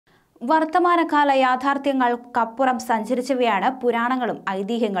വർത്തമാനകാല യാഥാർത്ഥ്യങ്ങൾക്കപ്പുറം സഞ്ചരിച്ചവയാണ് പുരാണങ്ങളും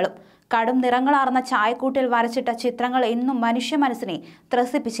ഐതിഹ്യങ്ങളും. കടും നിറങ്ങളാർന്ന ചായക്കൂട്ടിൽ വരച്ചിട്ട ചിത്രങ്ങൾ എന്നും മനുഷ്യ മനസ്സിനെ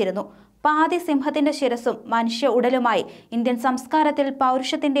ത്രസിപ്പിച്ചിരുന്നു. പാതി സിംഹത്തിന്റെ ശിരസും മനുഷ്യ ഉടലുമായി ഇന്ത്യൻ സംസ്കാരത്തിൽ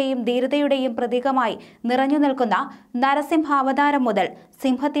പൗരുഷത്തിന്റെയും ധീരതയുടെയും പ്രതീകമായി നിറഞ്ഞു നിൽക്കുന്ന നരസിംഹാവതാരം മുതൽ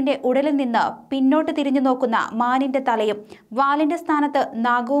സിംഹത്തിന്റെ ഉടലിൽ നിന്ന് പിന്നോട്ട് തിരിഞ്ഞു നോക്കുന്ന മാനിന്റെ തലയും വാലിന്റെ സ്ഥാനത്ത്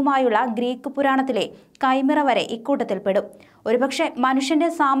നാഗവുമായുള്ള ഗ്രീക്ക് പുരാണത്തിലെ കൈമിറ വരെ ഇക്കൂട്ടത്തിൽപ്പെടും. ഒരുപക്ഷെ മനുഷ്യന്റെ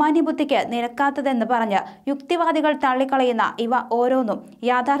സാമാന്യ ബുദ്ധിക്ക് നിരക്കാത്തതെന്ന് പറഞ്ഞ് യുക്തിവാദികൾ തള്ളിക്കളയുന്ന ഇവ ഓരോന്നും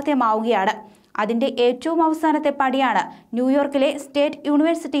യാഥാർത്ഥ്യമാവുകയാണ്. അതിന്റെ ഏറ്റവും അവസാനത്തെ പടിയാണ് ന്യൂയോർക്കിലെ സ്റ്റേറ്റ്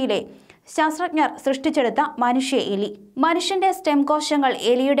യൂണിവേഴ്സിറ്റിയിലെ ശാസ്ത്രജ്ഞർ സൃഷ്ടിച്ചെടുത്ത മനുഷ്യ എലി. മനുഷ്യന്റെ സ്റ്റെം കോശങ്ങൾ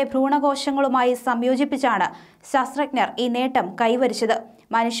എലിയുടെ ഭ്രൂണകോശങ്ങളുമായി സംയോജിപ്പിച്ചാണ് ശാസ്ത്രജ്ഞർ ഈ നേട്ടം കൈവരിച്ചത്.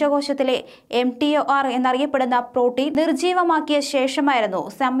 മനുഷ്യകോശത്തിലെ MTOR എന്നറിയപ്പെടുന്ന പ്രോട്ടീൻ നിർജീവമാക്കിയ ശേഷമായിരുന്നു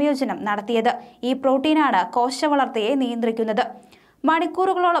സംയോജനം നടത്തിയത്. ഈ പ്രോട്ടീനാണ് കോശവളർച്ചയെ നിയന്ത്രിക്കുന്നത്.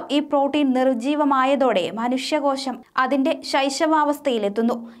 മണിക്കൂറുകളോളം ഈ പ്രോട്ടീൻ നിർജീവമായതോടെ മനുഷ്യകോശം അതിന്റെ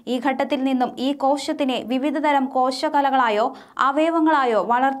ശൈശവാവസ്ഥയിലെത്തുന്നു. ഈ ഘട്ടത്തിൽ നിന്നും ഈ കോശത്തിനെ വിവിധതരം കോശകലകളായോ അവയവങ്ങളായോ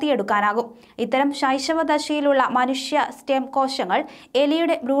വളർത്തിയെടുക്കാനാകും. ഇത്തരം ശൈശവദശയിലുള്ള മനുഷ്യ സ്റ്റെം കോശങ്ങൾ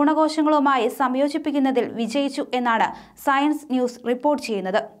എലിയുടെ ഭ്രൂണകോശങ്ങളുമായി സംയോജിപ്പിക്കുന്നതിൽ വിജയിച്ചു എന്നാണ് സയൻസ് ന്യൂസ് റിപ്പോർട്ട്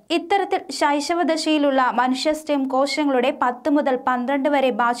ചെയ്യുന്നത്. ഇത്തരത്തിൽ ശൈശവദശയിലുള്ള മനുഷ്യ സ്റ്റെം കോശങ്ങളുടെ 10 മുതൽ 12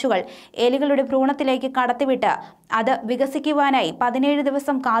 വരെ ബാച്ചുകൾ എലികളുടെ ഭ്രൂണത്തിലേക്ക് കടത്തിവിട്ട് അത് വികസിക്കുവാനായി 17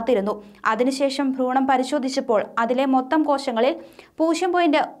 ദിവസം കാത്തിരുന്നു. അതിനുശേഷം ഭ്രൂണം പരിശോധിച്ചപ്പോൾ അതിലെ മൊത്തം കോശങ്ങളിൽ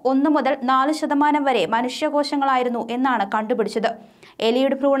 0.1 മുതൽ 4% വരെ മനുഷ്യകോശങ്ങളായിരുന്നു എന്നാണ് കണ്ടുപിടിച്ചത്.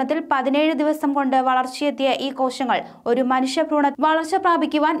 എലിയുടെ ഭ്രൂണത്തിൽ 17 ദിവസം കൊണ്ട് വളർച്ചയെത്തിയ ഈ കോശങ്ങൾ ഒരു മനുഷ്യ ഭ്രൂണ വളർച്ച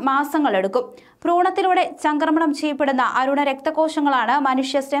പ്രാപിക്കുവാൻ മാസങ്ങളെടുക്കും. ഭ്രൂണത്തിലൂടെ ചംക്രമണം ചെയ്യപ്പെടുന്ന അരുണ രക്തകോശങ്ങളാണ്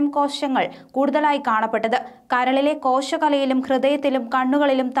മനുഷ്യ സ്റ്റെം കോശങ്ങൾ കൂടുതലായി കാണപ്പെട്ടത്. കരളിലെ കോശകലയിലും ഹൃദയത്തിലും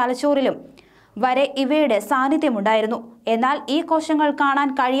കണ്ണുകളിലും തലച്ചോറിലും വരെ ഇവയുടെ സാന്നിധ്യമുണ്ടായിരുന്നു. എന്നാൽ ഈ കോശങ്ങൾ കാണാൻ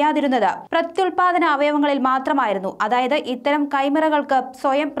കഴിയാതിരുന്നത് പ്രത്യുൽപാദന അവയവങ്ങളിൽ മാത്രമായിരുന്നു. അതായത് ഇത്തരം കൈമിറകൾക്ക്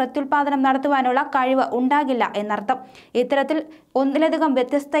സ്വയം പ്രത്യുൽപാദനം നടത്തുവാനുള്ള കഴിവ് ഉണ്ടാകില്ല എന്നർത്ഥം. ഇത്തരത്തിൽ ഒന്നിലധികം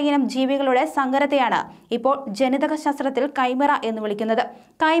വ്യത്യസ്ത ഇനം ജീവികളുടെ സങ്കരത്തെയാണ് ഇപ്പോൾ ജനിതക ശാസ്ത്രത്തിൽ കൈമിറ എന്ന് വിളിക്കുന്നത്.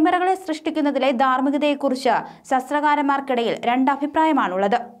 കൈമിറകളെ സൃഷ്ടിക്കുന്നതിലെ ധാർമ്മികതയെക്കുറിച്ച് ശാസ്ത്രകാരന്മാർക്കിടയിൽ 2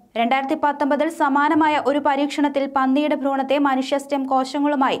 അഭിപ്രായമാണുള്ളത്. 2019 സമാനമായ ഒരു പരീക്ഷണത്തിൽ പന്നിയുടെ ഭ്രൂണത്തെ മനുഷ്യ സ്റ്റെം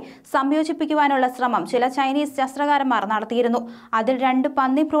കോശങ്ങളുമായി സംയോജിപ്പിക്കുവാനുള്ള ശ്രമം ചില ചൈനീസ് ശാസ്ത്രകാരന്മാർ നടത്തിയിരുന്നു. അതിൽ 2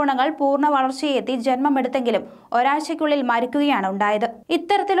 പന്നി ഭ്രൂണങ്ങൾ പൂർണ്ണ വളർച്ചയെത്തി ജന്മമെടുത്തെങ്കിലും ഒരാഴ്ചയ്ക്കുള്ളിൽ മരിക്കുകയാണ് ഉണ്ടായത്.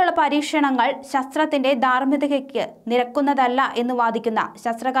 ഇത്തരത്തിലുള്ള പരീക്ഷണങ്ങൾ ശാസ്ത്രത്തിന്റെ ധാർമ്മികതയ്ക്ക് നിരക്കുന്നതല്ല എന്ന് വാദിക്കുന്ന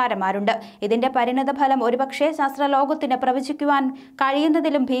ശാസ്ത്രകാരന്മാരുണ്ട്. ഇതിന്റെ പരിണത ഫലം ഒരുപക്ഷെ ശാസ്ത്രലോകത്തിന് പ്രവചിക്കുവാൻ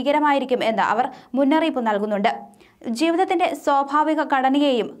കഴിയുന്നതിലും ഭീകരമായിരിക്കും എന്ന് അവർ മുന്നറിയിപ്പ് നൽകുന്നുണ്ട്. ജീവിതത്തിന്റെ സ്വാഭാവിക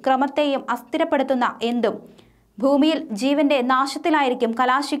ഘടനയെയും ക്രമത്തെയും അസ്ഥിരപ്പെടുത്തുന്ന എന്തും ഭൂമിയിൽ ജീവന്റെ നാശത്തിലായിരിക്കും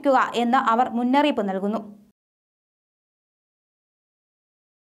കലാശിക്കുക എന്ന് അവർ മുന്നറിയിപ്പ് നൽകുന്നു.